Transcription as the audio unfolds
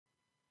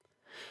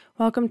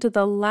Welcome to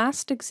the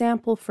last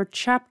example for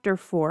Chapter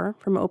 4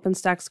 from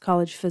Openstax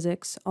College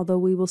Physics, although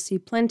we will see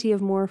plenty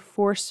of more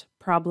force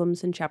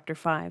problems in Chapter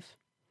 5.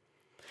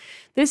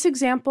 This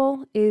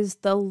example is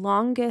the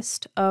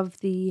longest of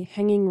the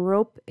hanging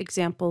rope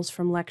examples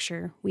from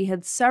lecture. We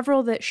had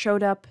several that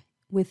showed up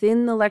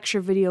within the lecture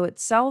video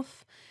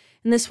itself,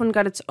 and this one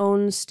got its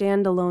own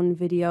standalone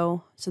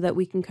video so that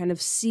we can kind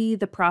of see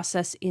the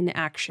process in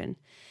action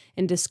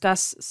and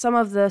discuss some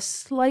of the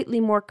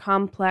slightly more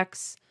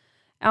complex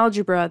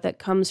algebra that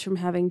comes from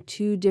having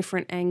two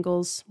different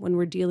angles when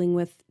we're dealing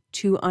with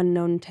two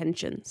unknown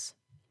tensions.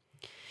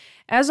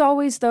 As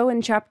always, though,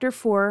 in Chapter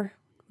 4,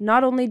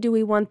 not only do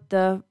we want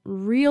the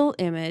real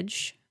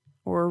image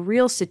or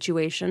real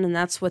situation, and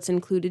that's what's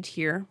included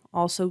here,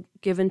 also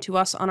given to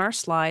us on our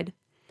slide,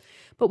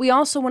 but we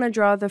also want to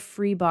draw the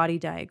free body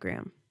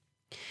diagram.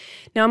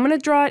 Now I'm going to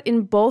draw it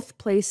in both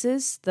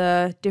places,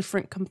 the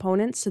different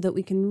components, so that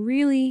we can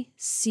really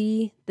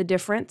see the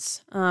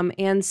difference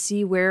and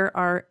see where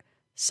our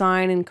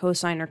sine and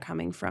cosine are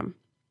coming from.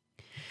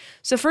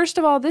 So first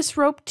of all, this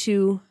rope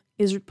 2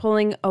 is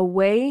pulling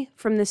away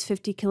from this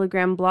 50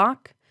 kilogram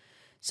block.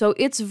 So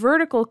its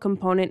vertical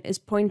component is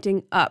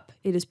pointing up.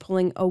 It is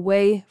pulling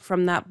away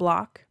from that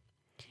block.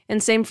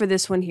 And same for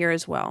this one here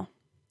as well.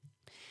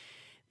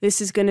 This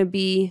is going to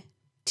be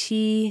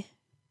T2Y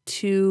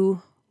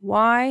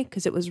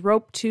because it was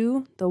rope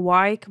 2, the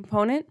Y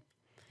component.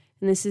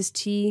 And this is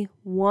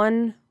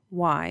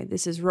T1Y.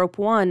 This is rope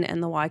 1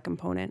 and the Y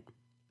component.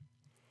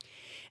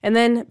 And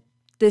then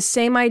this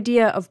same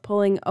idea of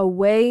pulling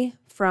away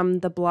from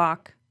the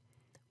block,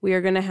 we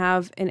are going to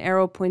have an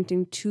arrow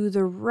pointing to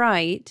the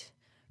right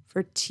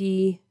for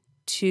T2X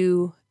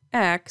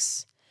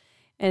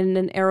and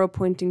an arrow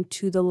pointing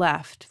to the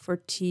left for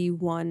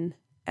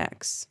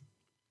T1X.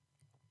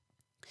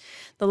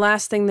 The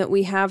last thing that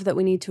we have that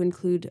we need to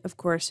include, of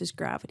course, is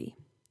gravity.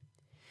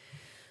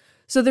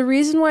 So the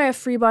reason why a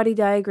free body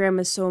diagram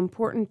is so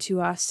important to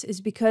us is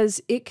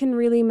because it can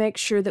really make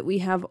sure that we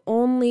have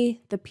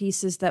only the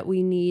pieces that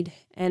we need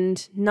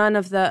and none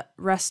of the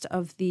rest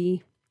of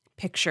the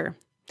picture.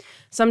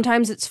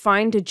 Sometimes it's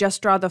fine to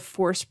just draw the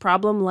force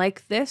problem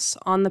like this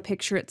on the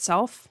picture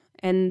itself,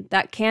 and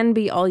that can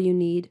be all you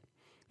need.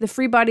 The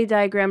free body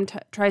diagram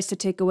tries to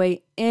take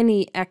away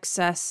any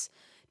excess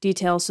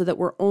detail so that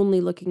we're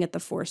only looking at the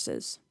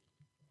forces.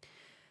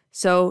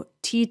 So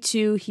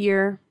T2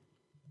 here,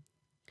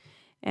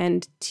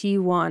 and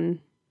T1.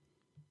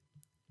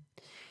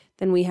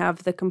 Then we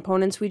have the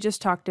components we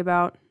just talked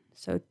about.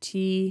 So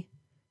T2Y,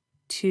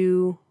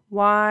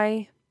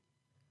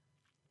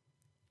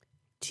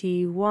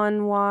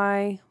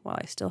 T1Y. While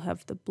I still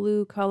have the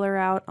blue color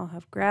out, I'll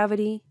have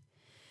gravity.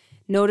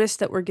 Notice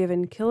that we're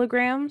given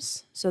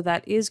kilograms, so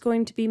that is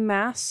going to be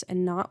mass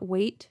and not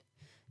weight.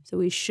 So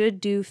we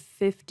should do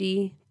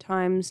 50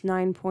 times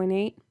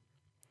 9.8,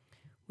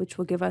 which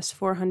will give us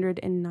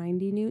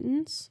 490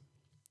 newtons.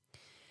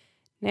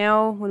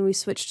 Now, when we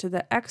switch to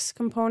the x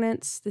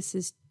components, this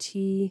is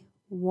T1x,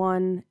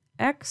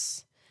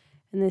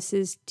 and this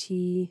is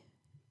T2x.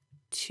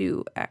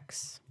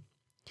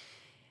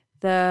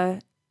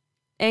 The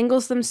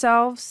angles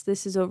themselves,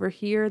 this is over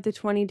here, the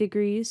 20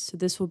 degrees, so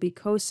this will be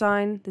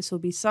cosine, this will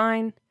be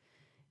sine,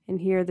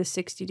 and here the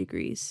 60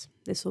 degrees.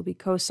 This will be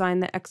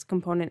cosine, the x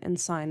component, and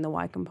sine, the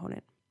y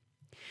component.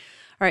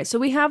 All right, so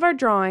we have our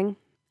drawing,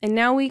 and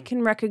now we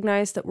can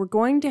recognize that we're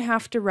going to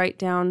have to write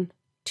down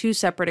two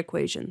separate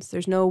equations.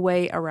 There's no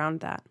way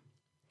around that.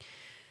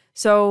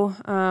 So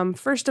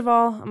first of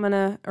all, I'm going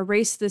to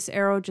erase this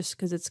arrow just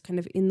because it's kind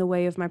of in the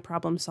way of my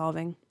problem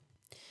solving.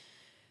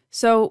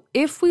 So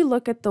if we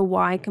look at the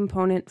y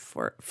component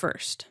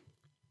first,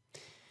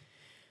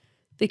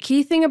 the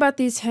key thing about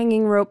these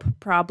hanging rope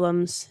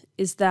problems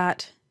is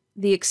that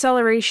the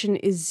acceleration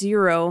is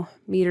 0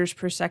 meters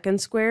per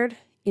second squared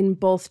in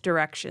both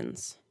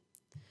directions.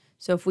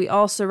 So if we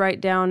also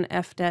write down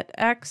f net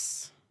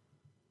x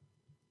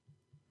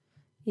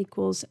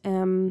equals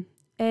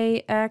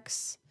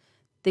max,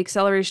 the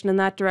acceleration in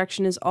that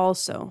direction is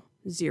also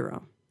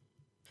 0.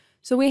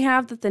 So we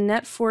have that the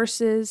net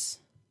forces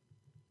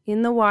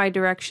in the y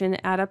direction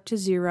add up to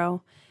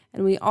 0,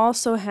 and we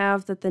also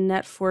have that the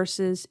net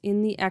forces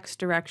in the x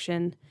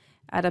direction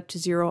add up to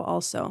 0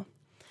 also.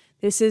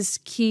 This is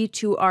key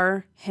to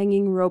our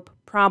hanging rope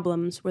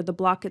problems where the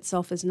block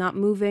itself is not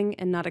moving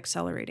and not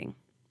accelerating.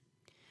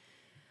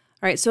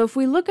 All right, so if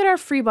we look at our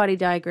free body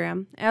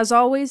diagram, as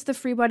always, the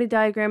free body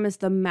diagram is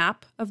the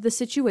map of the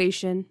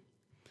situation.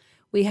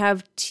 We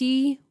have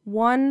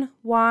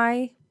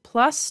T1y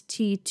plus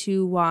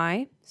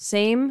T2y,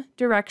 same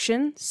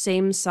direction,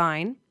 same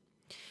sign,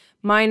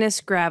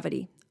 minus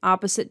gravity,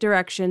 opposite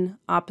direction,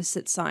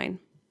 opposite sign.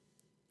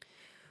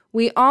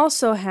 We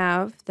also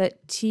have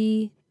that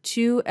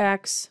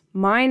T2x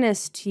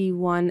minus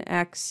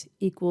T1x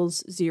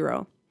equals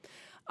 0.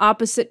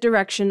 Opposite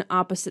direction,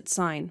 opposite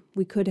sign.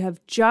 We could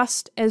have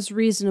just as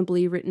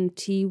reasonably written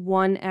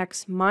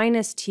T1x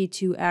minus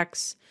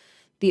T2x.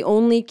 The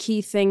only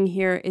key thing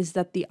here is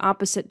that the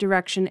opposite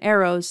direction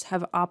arrows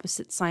have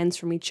opposite signs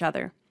from each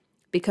other.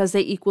 Because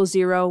they equal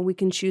 0, we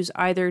can choose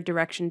either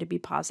direction to be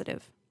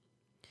positive.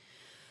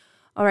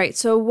 All right,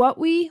 so what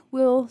we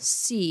will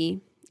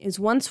see is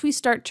once we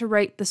start to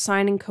write the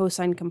sine and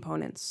cosine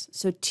components.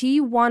 So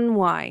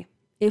t1y,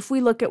 if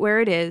we look at where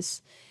it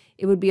is,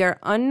 it would be our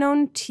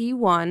unknown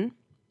t1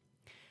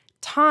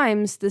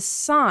 times the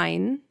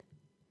sine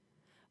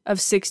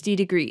of 60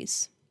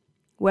 degrees.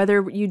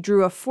 Whether you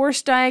drew a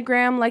force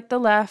diagram like the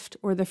left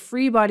or the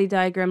free body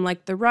diagram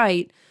like the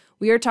right,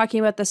 we are talking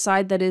about the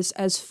side that is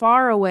as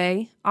far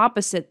away,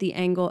 opposite the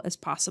angle as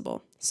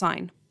possible,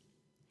 sine.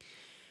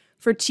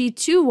 For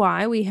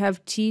t2y, we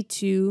have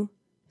t2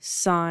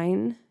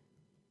 sine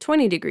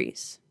 20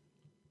 degrees.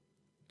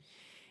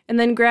 And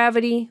then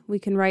gravity, we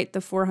can write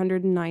the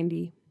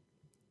 490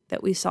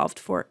 that we solved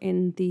for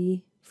in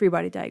the free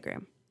body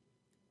diagram.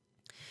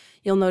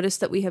 You'll notice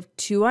that we have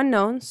two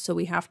unknowns, so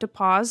we have to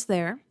pause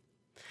there.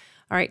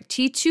 All right,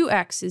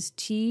 t2x is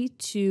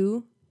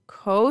t2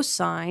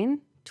 cosine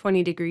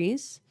 20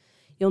 degrees.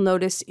 You'll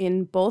notice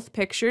in both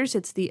pictures,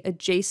 it's the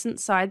adjacent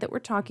side that we're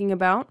talking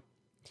about,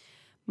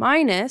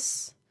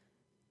 minus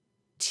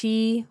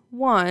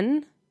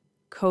t1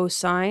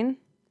 cosine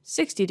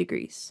 60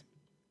 degrees,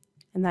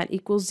 and that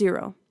equals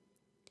 0.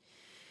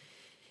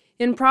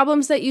 In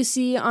problems that you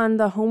see on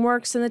the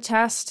homeworks and the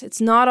test, it's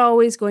not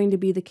always going to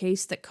be the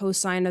case that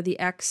cosine are the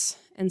x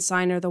and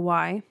sine are the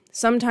y.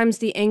 Sometimes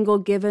the angle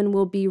given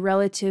will be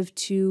relative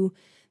to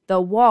the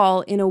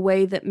wall in a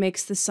way that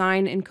makes the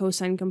sine and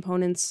cosine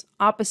components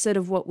opposite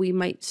of what we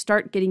might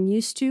start getting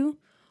used to.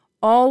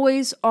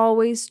 Always,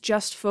 always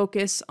just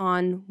focus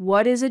on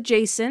what is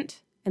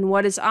adjacent and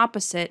what is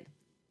opposite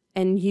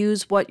and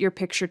use what your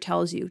picture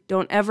tells you.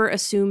 Don't ever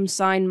assume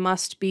sine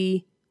must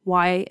be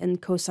y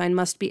and cosine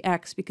must be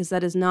x, because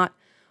that is not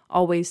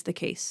always the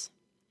case.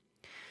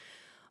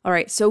 All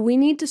right, so we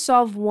need to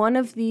solve one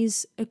of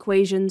these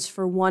equations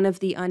for one of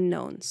the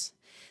unknowns.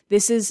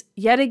 This is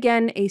yet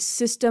again a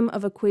system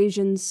of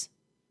equations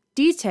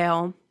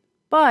detail,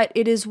 but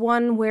it is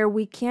one where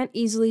we can't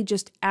easily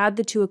just add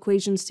the two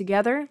equations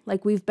together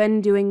like we've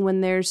been doing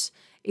when there's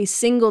a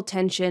single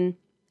tension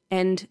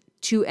and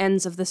two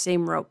ends of the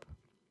same rope.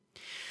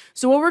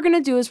 So what we're going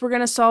to do is we're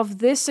going to solve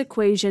this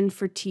equation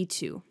for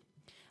T2.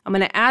 I'm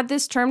going to add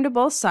this term to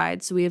both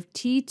sides. So we have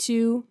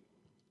T2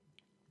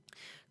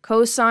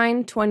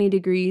 cosine 20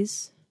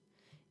 degrees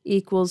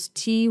equals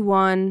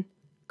T1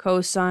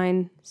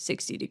 cosine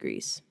 60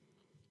 degrees.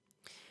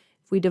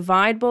 If we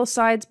divide both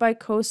sides by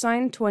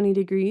cosine 20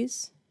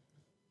 degrees,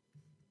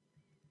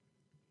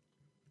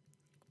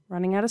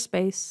 running out of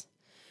space,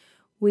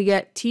 we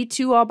get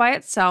T2 all by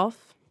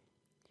itself.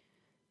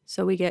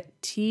 So we get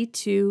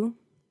T2.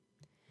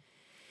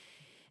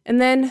 And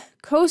then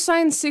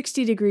cosine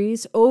 60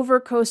 degrees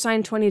over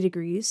cosine 20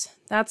 degrees.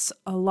 That's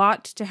a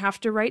lot to have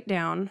to write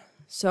down.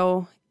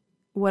 So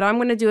what I'm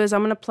going to do is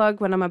I'm going to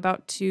plug what I'm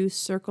about to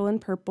circle in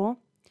purple.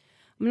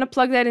 I'm going to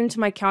plug that into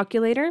my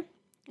calculator,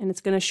 and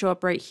it's going to show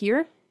up right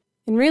here.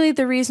 And really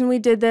the reason we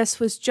did this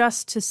was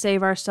just to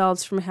save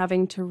ourselves from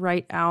having to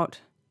write out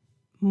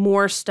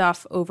more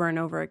stuff over and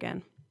over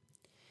again.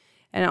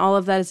 And all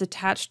of that is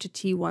attached to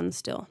T1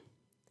 still.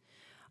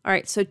 All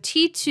right, so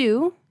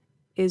T2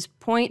 is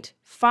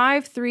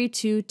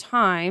 0.532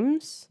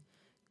 times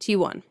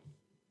T1.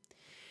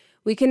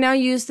 We can now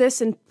use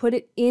this and put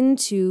it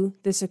into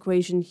this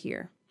equation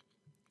here.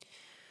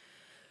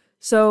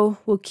 So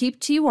we'll keep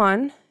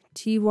T1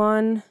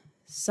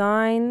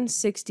 sine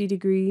 60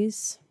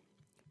 degrees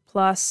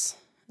plus,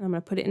 I'm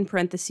going to put it in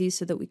parentheses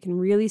so that we can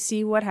really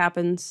see what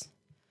happens,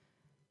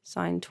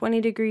 sine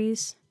 20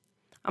 degrees.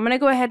 I'm going to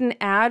go ahead and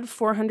add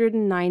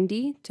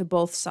 490 to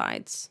both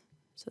sides.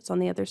 So it's on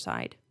the other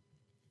side.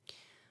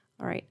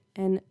 All right,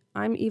 and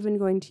I'm even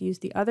going to use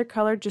the other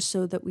color just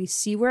so that we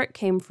see where it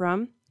came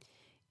from.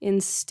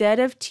 Instead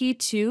of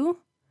T2,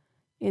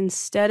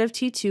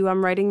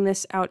 I'm writing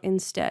this out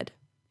instead.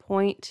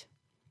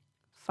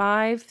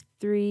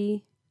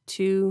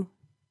 0.532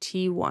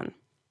 T1. All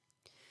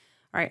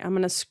right, I'm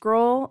going to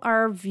scroll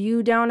our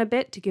view down a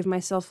bit to give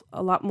myself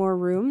a lot more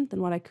room than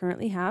what I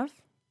currently have.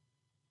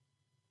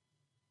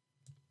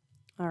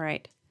 All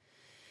right,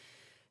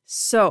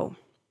 so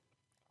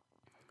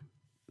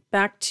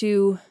back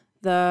to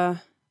the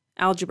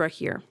algebra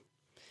here.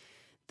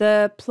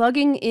 The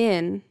plugging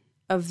in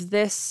of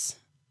this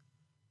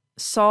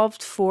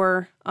solved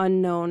for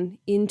unknown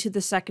into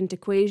the second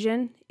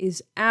equation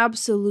is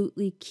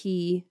absolutely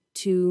key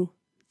to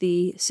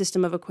the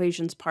system of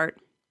equations part.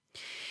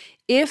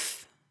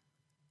 If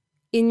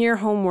in your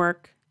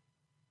homework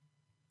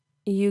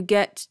you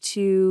get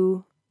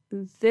to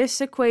this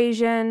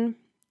equation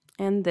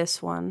and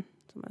this one,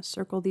 so I'm going to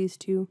circle these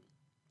two,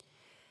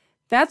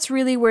 that's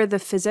really where the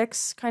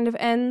physics kind of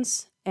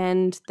ends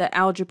and the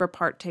algebra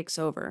part takes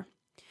over.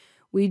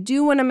 We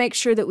do want to make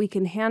sure that we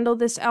can handle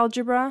this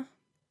algebra,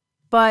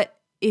 but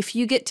if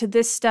you get to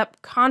this step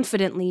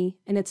confidently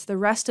and it's the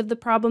rest of the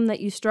problem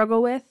that you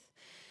struggle with,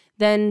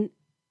 then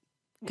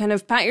kind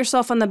of pat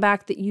yourself on the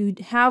back that you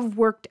have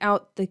worked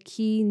out the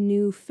key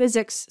new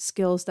physics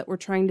skills that we're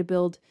trying to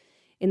build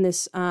in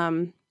this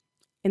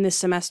in this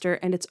semester,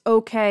 and it's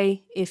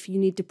okay if you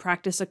need to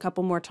practice a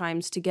couple more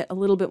times to get a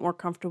little bit more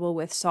comfortable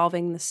with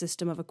solving the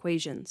system of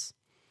equations.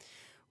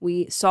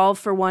 We solve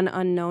for one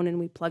unknown and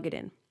we plug it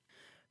in.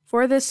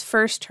 For this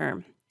first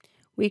term,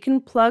 we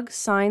can plug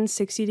sine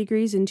 60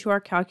 degrees into our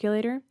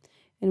calculator,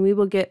 and we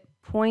will get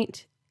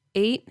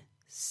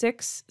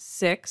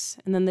 0.866,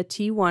 and then the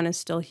t1 is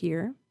still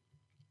here.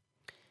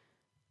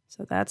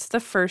 So that's the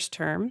first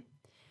term.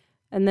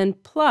 And then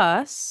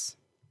plus,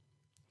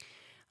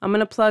 I'm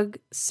going to plug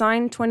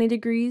sine 20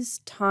 degrees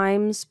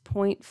times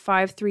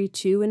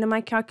 0.532 into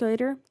my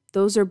calculator.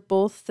 Those are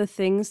both the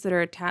things that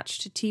are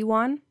attached to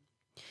t1. And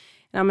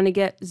I'm going to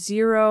get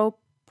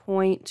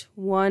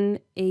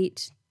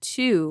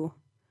 0.182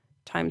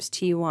 times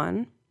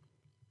t1.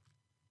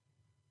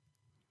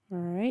 All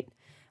right,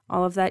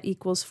 all of that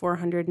equals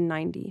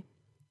 490.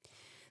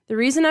 The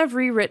reason I've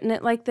rewritten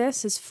it like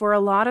this is for a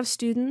lot of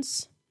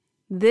students,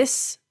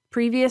 this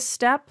previous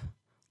step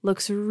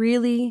looks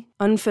really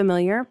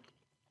unfamiliar.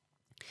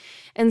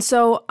 And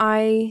so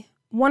I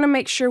want to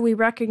make sure we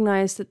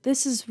recognize that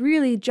this is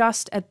really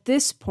just at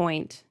this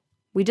point.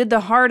 We did the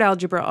hard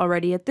algebra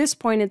already. At this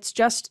point, it's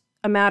just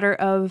a matter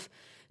of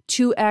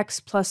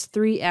 2x plus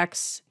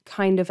 3x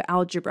kind of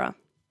algebra.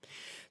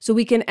 So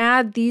we can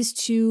add these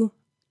two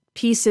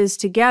pieces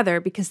together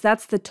because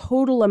that's the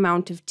total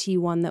amount of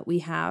t1 that we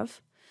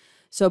have.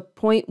 So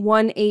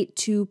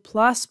 0.182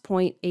 plus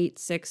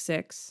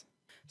 0.866.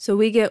 So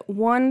we get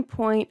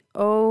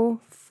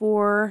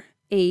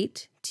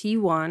 1.048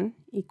 t1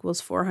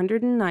 equals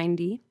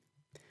 490.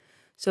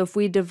 So if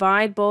we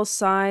divide both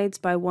sides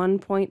by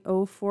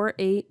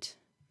 1.048,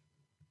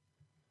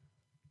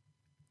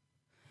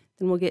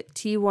 then we'll get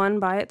t1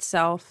 by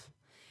itself.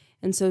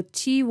 And so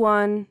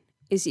t1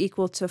 is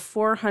equal to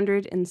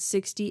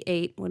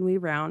 468 when we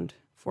round,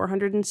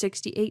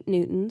 468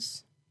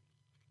 newtons.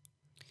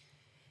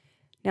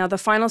 Now the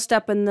final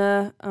step in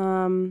the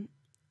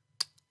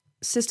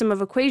system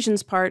of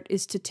equations part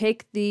is to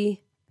take the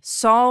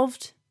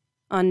solved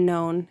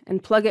unknown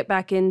and plug it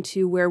back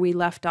into where we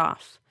left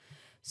off.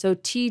 So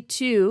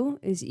T2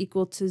 is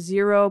equal to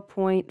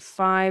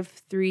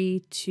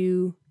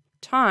 0.532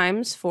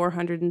 times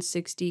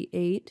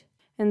 468.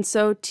 And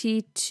so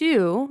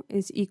T2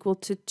 is equal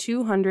to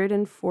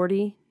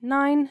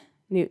 249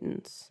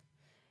 newtons.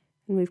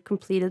 And we've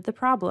completed the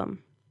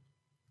problem.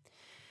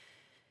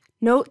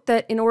 Note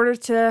that in order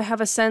to have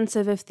a sense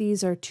of if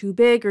these are too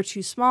big or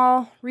too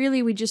small,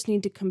 really we just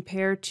need to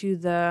compare to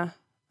the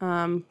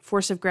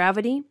force of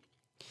gravity.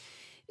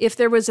 If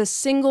there was a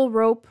single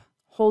rope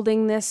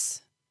holding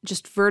this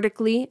just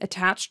vertically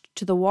attached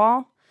to the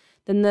wall,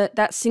 then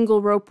that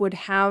single rope would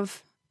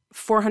have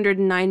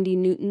 490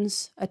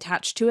 newtons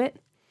attached to it.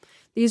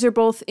 These are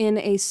both in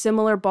a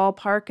similar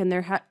ballpark and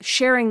they're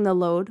sharing the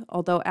load,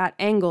 although at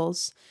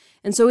angles.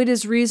 And so it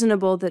is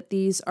reasonable that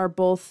these are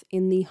both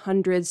in the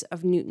hundreds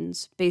of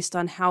newtons based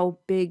on how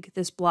big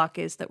this block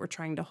is that we're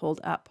trying to hold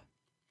up.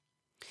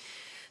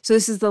 So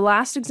this is the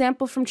last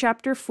example from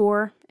Chapter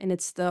 4, and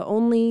it's the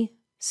only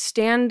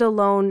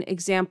standalone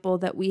example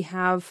that we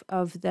have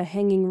of the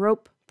hanging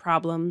rope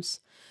problems.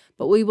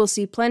 But we will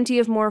see plenty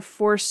of more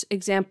force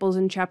examples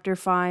in Chapter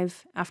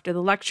 5 after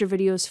the lecture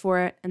videos for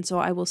it, and so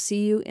I will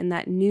see you in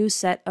that new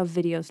set of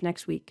videos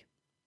next week.